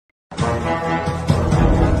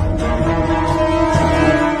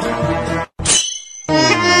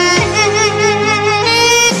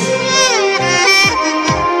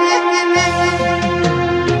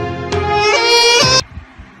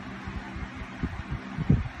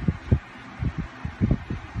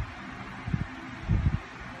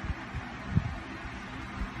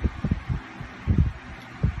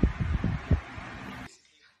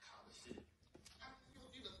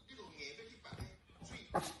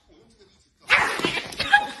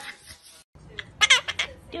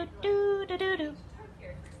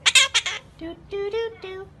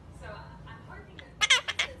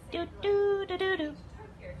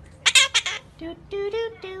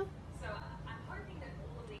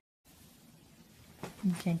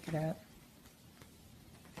You can't get out.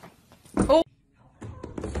 Oh!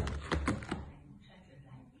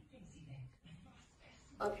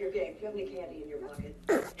 Up your game. Do you have any candy in your pocket?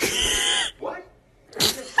 What? I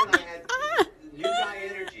just said I had new guy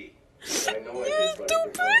energy. I know I did, but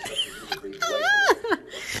there's no substitute for brief life.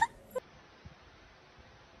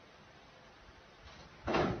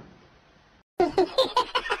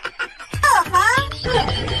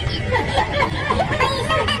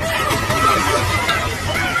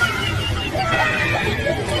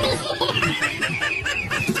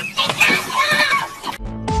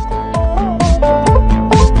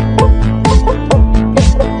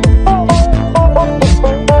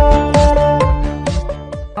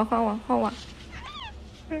换我，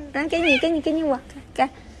来给你我，给，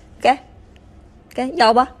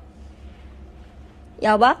咬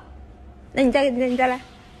吧，那你再来。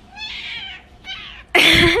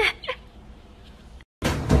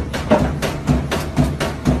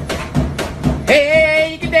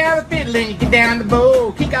Hey, you get down the fiddle and you get down the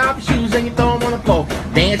bow. Kick off your shoes and you throw them on the floor.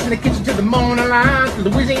 Dance in the kitchen till the morning light.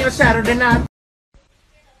 Louisiana Saturday night.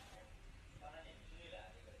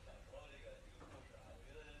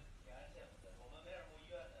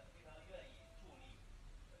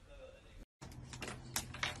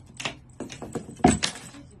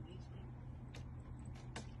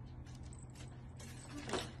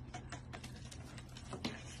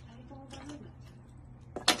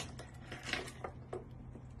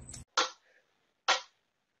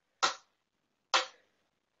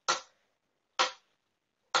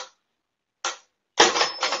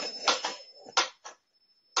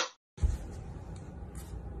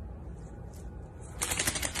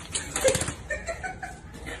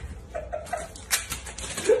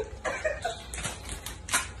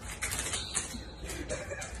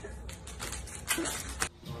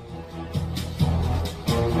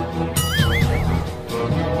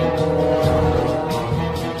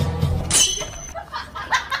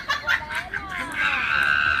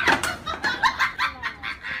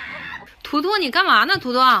 图图，你干嘛呢？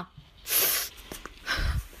图图，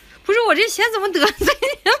不是我这鞋怎么得罪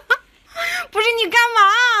你了？不是你干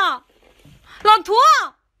嘛？老图，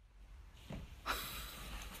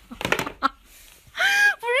不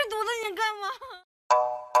是图图，你干嘛？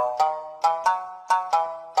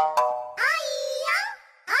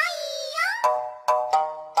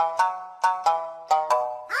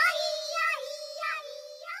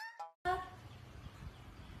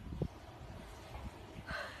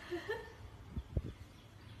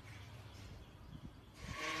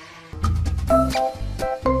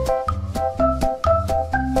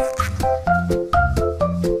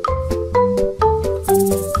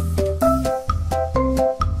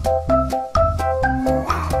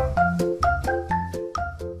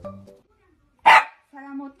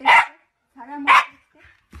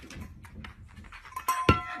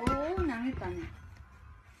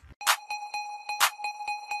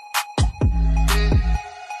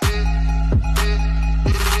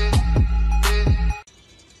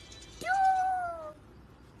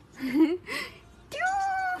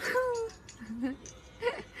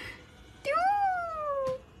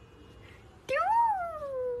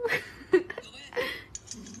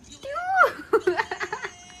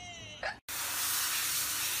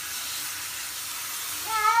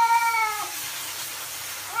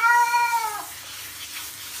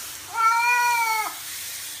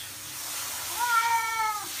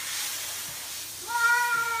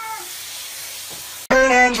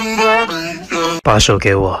把手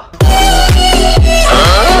给我！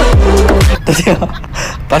大弟，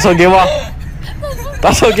把手给我！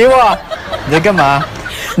把手给我！你在干嘛？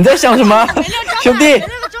你在想什么？兄弟，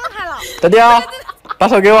大弟，把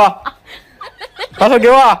手给我！把手给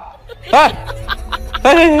我！哎，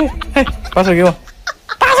把手给我！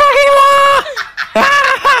把手给我！啊，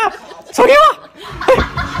手给我！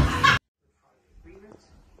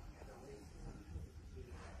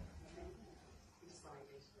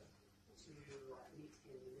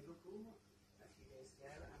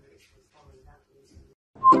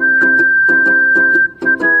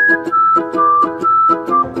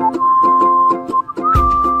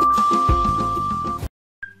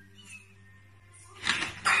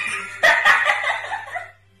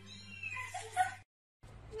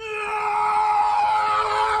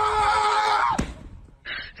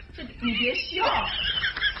你别笑！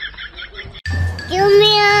救命！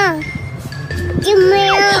救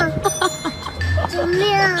命！救命！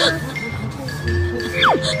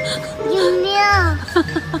救命！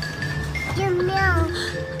救命！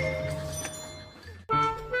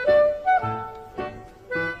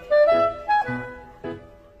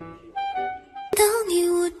当你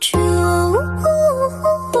我就。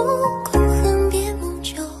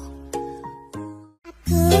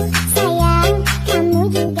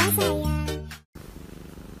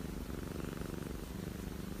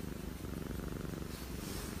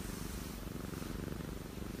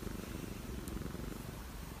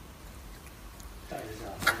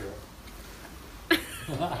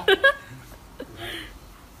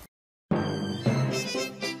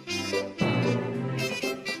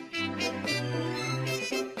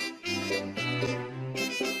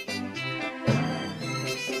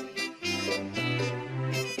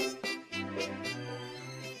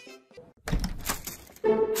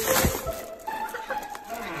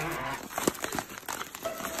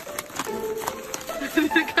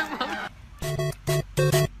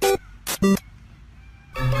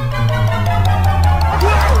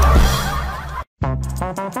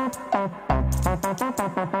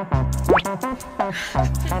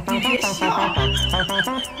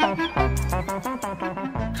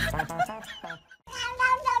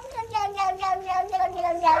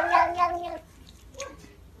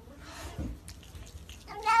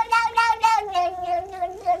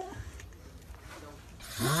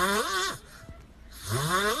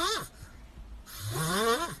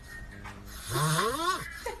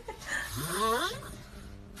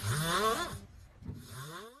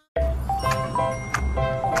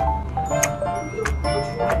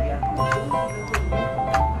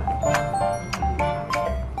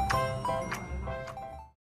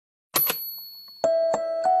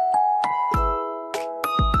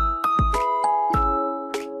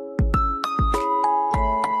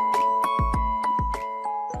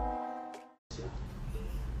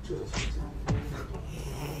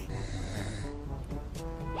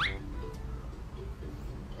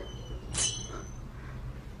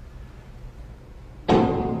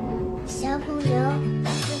小朋友，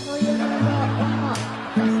是否有看到我画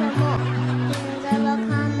为什么？现在我看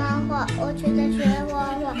漫画，我却在学画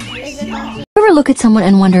画，一直放弃。 Ever look at someone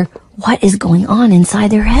and wonder what is going on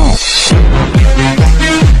inside their head?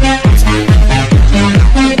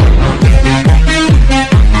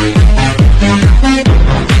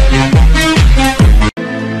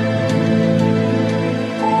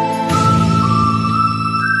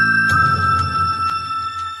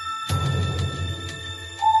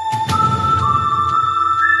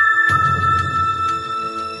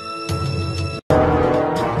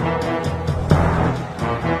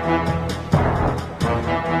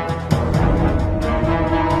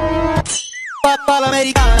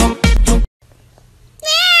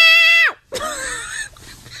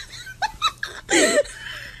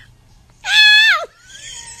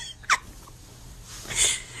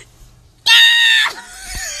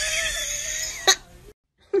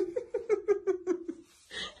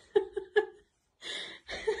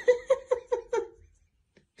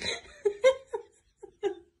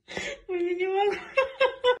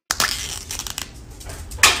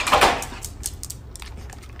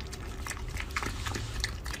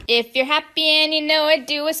 If you're happy and you know it,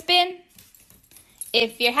 do a spin.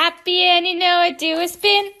 If you're happy and you know it, do a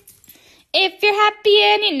spin. If you're happy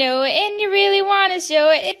and you know it and you really want to show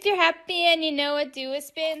it, if you're happy and you know it, do a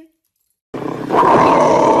spin.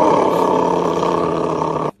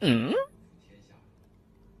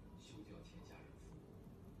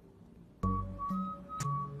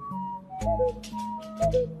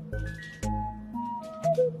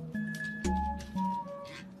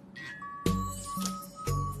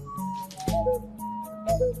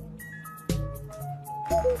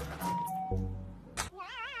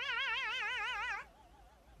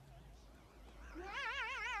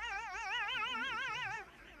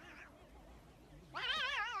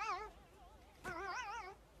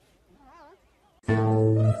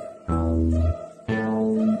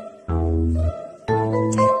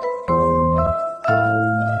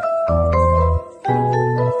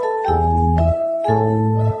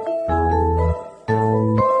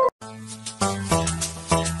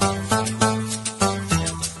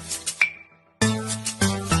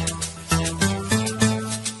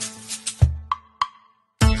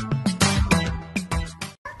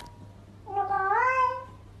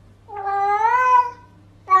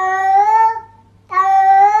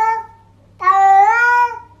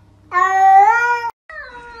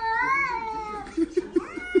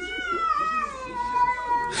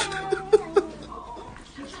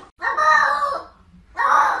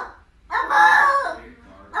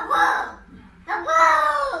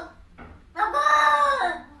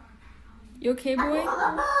 You okay, boy?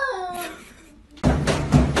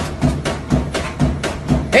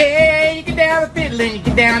 Hey, you get down the fiddle and you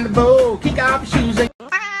get down the bow. Kick off your shoes and